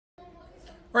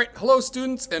All right, hello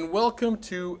students and welcome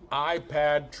to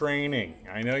iPad training.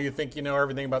 I know you think you know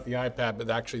everything about the iPad, but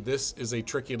actually this is a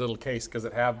tricky little case because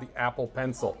it has the Apple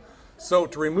Pencil. So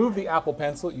to remove the Apple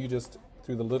Pencil, you just,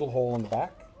 through the little hole in the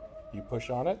back, you push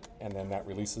on it and then that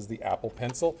releases the Apple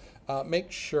Pencil.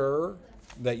 Make sure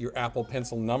that your Apple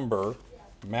Pencil number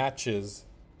matches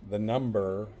the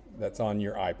number that's on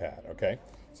your iPad, okay?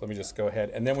 So let me just go ahead,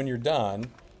 and then when you're done,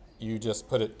 you just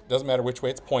put it, doesn't matter which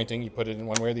way it's pointing, you put it in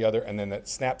one way or the other, and then it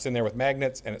snaps in there with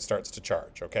magnets and it starts to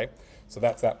charge, okay? So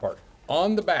that's that part.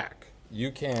 On the back, you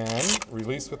can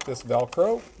release with this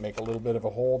Velcro, make a little bit of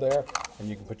a hole there, and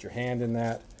you can put your hand in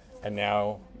that, and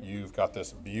now you've got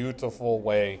this beautiful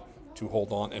way to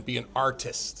hold on and be an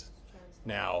artist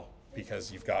now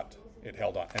because you've got it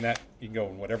held on. And that, you can go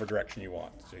in whatever direction you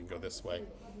want. So you can go this way,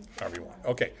 however you want.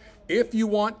 Okay, if you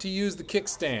want to use the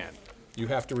kickstand, you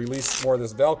have to release more of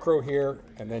this Velcro here,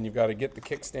 and then you've got to get the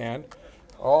kickstand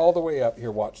all the way up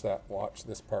here. Watch that. Watch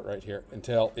this part right here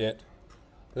until it,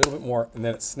 a little bit more, and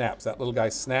then it snaps. That little guy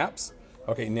snaps.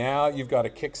 Okay, now you've got a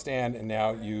kickstand, and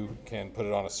now you can put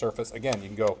it on a surface. Again, you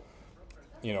can go,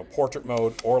 portrait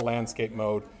mode or landscape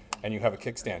mode, and you have a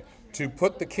kickstand. To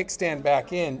put the kickstand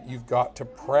back in, you've got to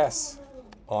press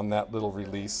on that little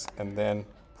release, and then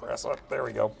press up. There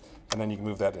we go. And then you can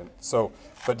move that in. So,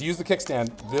 but to use the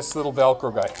kickstand, this little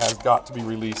Velcro guy has got to be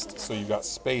released so you've got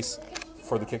space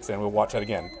for the kickstand. We'll watch that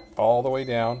again. All the way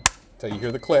down until you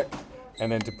hear the click.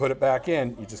 And then to put it back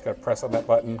in, you just got to press on that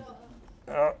button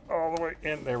all the way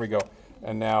in. There we go.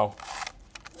 And now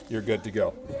you're good to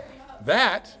go.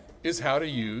 That is how to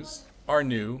use our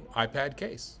new iPad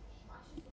case.